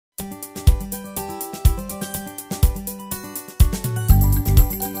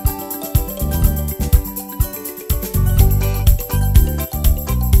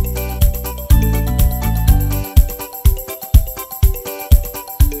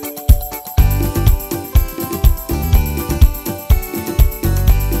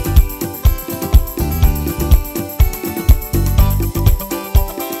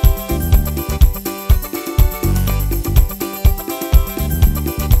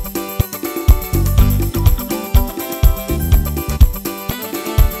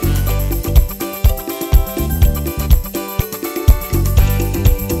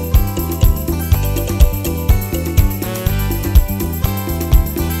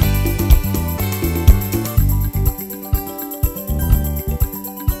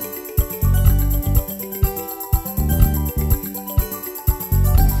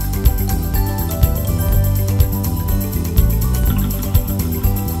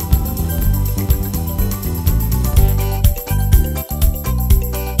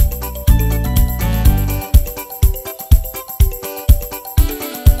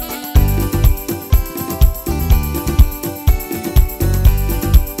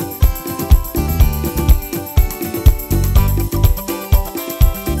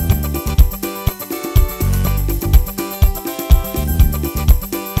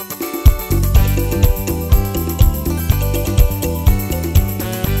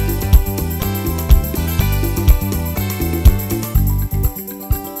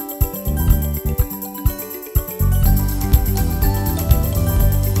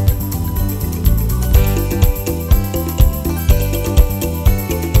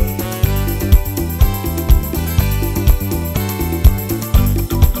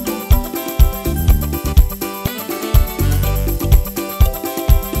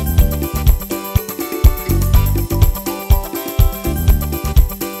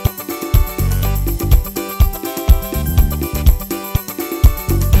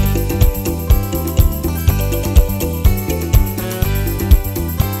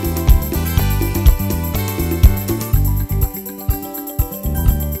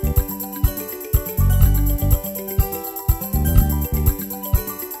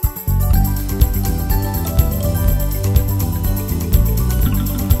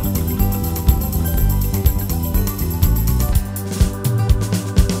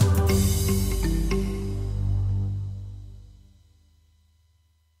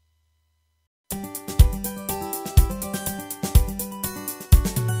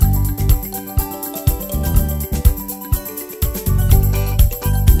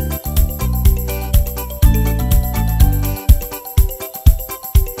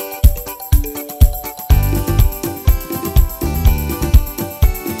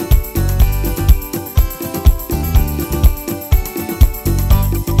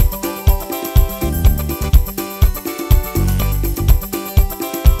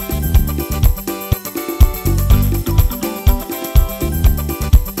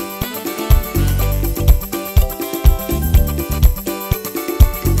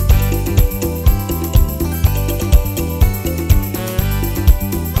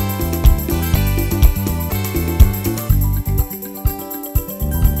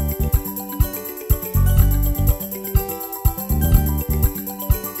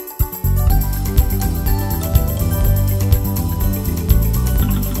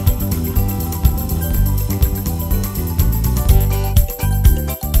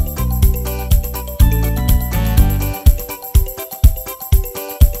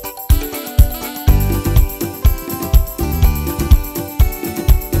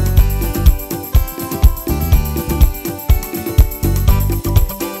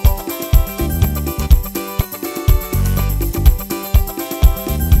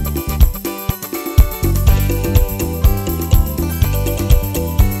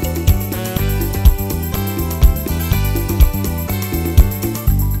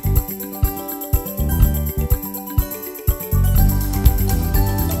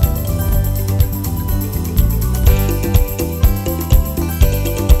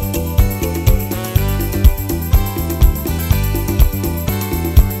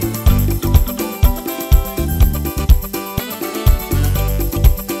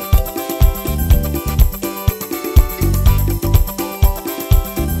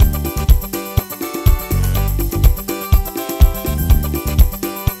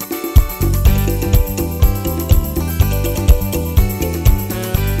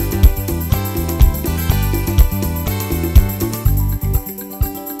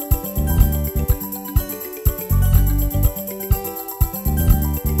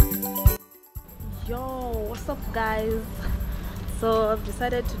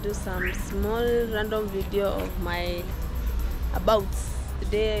decided to do some small random video of my abouts.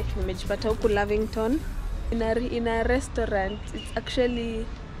 Today nimejipata huku Lavington in a restaurant. It's actually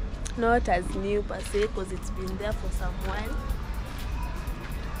not as new per se because it's been there for some while.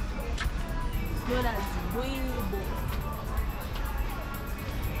 It's known as Bwibo.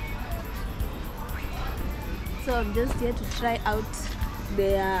 So I'm just here to try out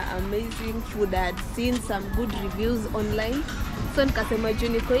their amazing food. I had seen some good reviews online, so nikasema juu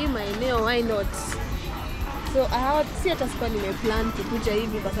niko hii maeneo, why not? So si hata sikuwa nimeplan kukuja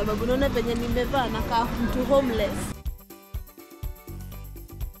hivi kwa sababu unaona venye nimevaa nakaa mtu homeless.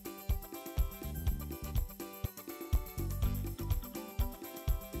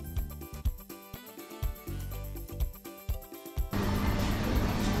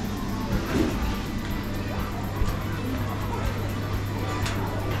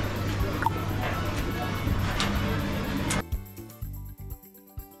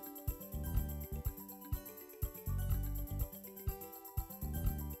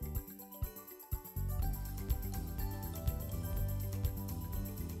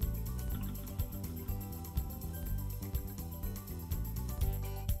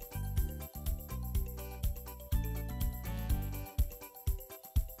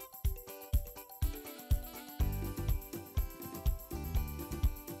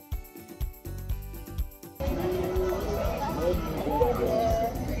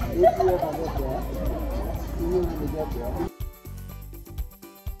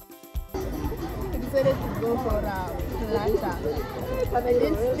 I decided to go for a platter, but I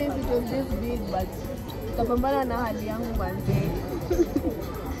didn't think it was this big, but kapambana na hali yangu manze.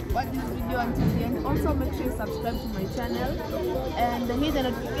 Watch this video until the end. Also make sure you subscribe to my channel and hit the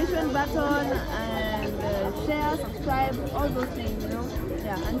notification button and share, subscribe, all those things, you know.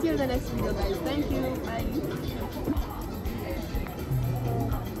 Yeah, until the next video guys. Thank you. Bye.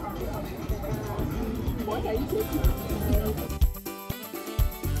 What are you taking?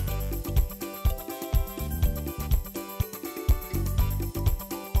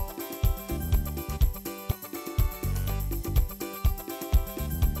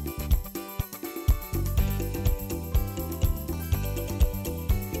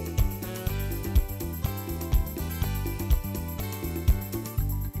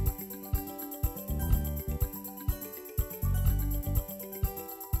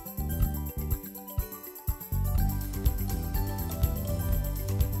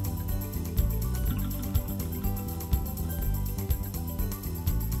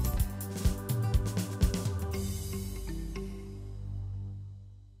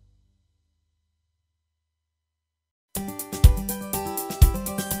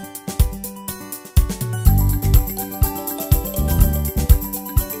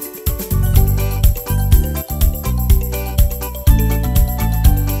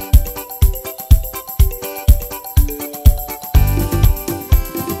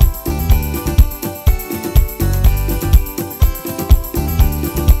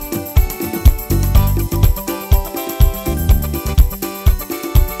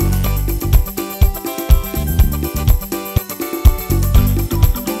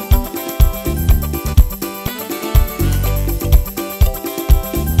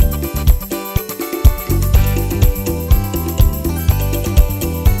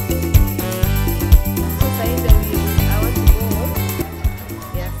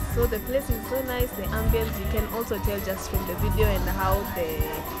 The place is so nice, the ambience you can also tell just from the video and how the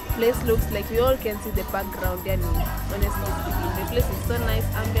place looks like. You all can see the background and honestly speaking, the place is so nice,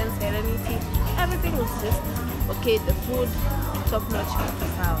 ambience, serenity, everything is just okay. The food top notch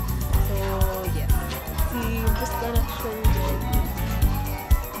how. So yes, see, I'm just gonna show you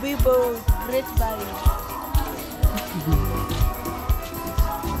the Bwibo Great Barrier.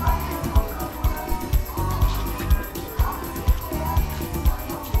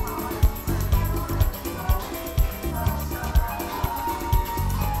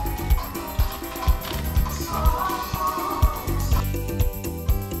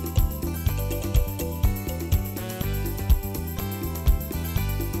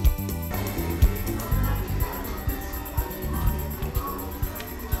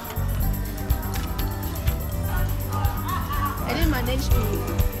 Managed to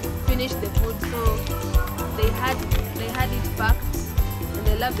finish the food, so they had it packed and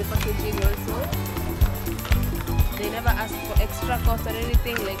they love the packaging also. They never asked for extra cost or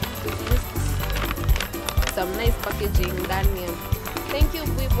anything, like it's just some nice packaging done here. Thank you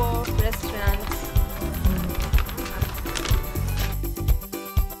Bwibo Restaurant.